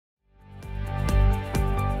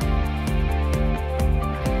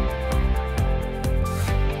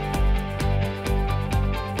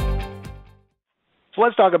So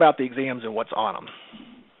let's talk about the exams and what's on them.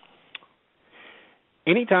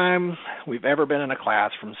 Anytime we've ever been in a class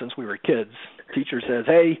since we were kids, teacher says,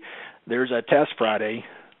 hey, there's a test Friday.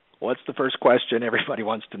 What's the first question everybody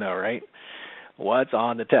wants to know, right? What's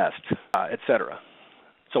on the test, etc.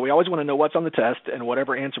 So we always want to know what's on the test, and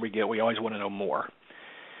whatever answer we get, we always want to know more.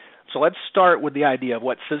 So let's start with the idea of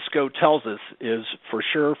what Cisco tells us is for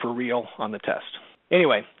sure, for real on the test.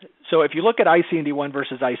 Anyway, so if you look at ICND1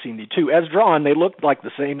 versus ICND2, as drawn, they look like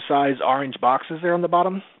the same size orange boxes there on the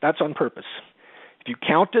bottom. That's on purpose. If you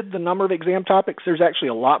counted the number of exam topics, there's actually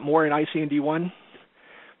a lot more in ICND1,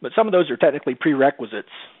 but some of those are technically prerequisites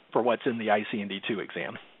for what's in the ICND2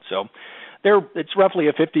 exam. So it's roughly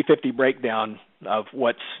a 50-50 breakdown of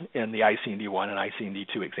what's in the ICND1 and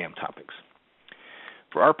ICND2 exam topics.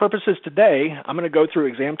 For our purposes today, I'm going to go through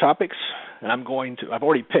exam topics, and I've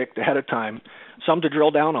already picked ahead of time some to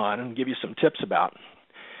drill down on and give you some tips about.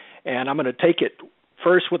 And I'm going to take it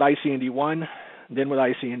first with ICND1, then with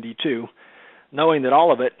ICND2, knowing that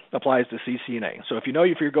all of it applies to CCNA. So if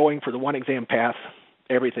you're going for the one exam path,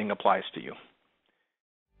 everything applies to you.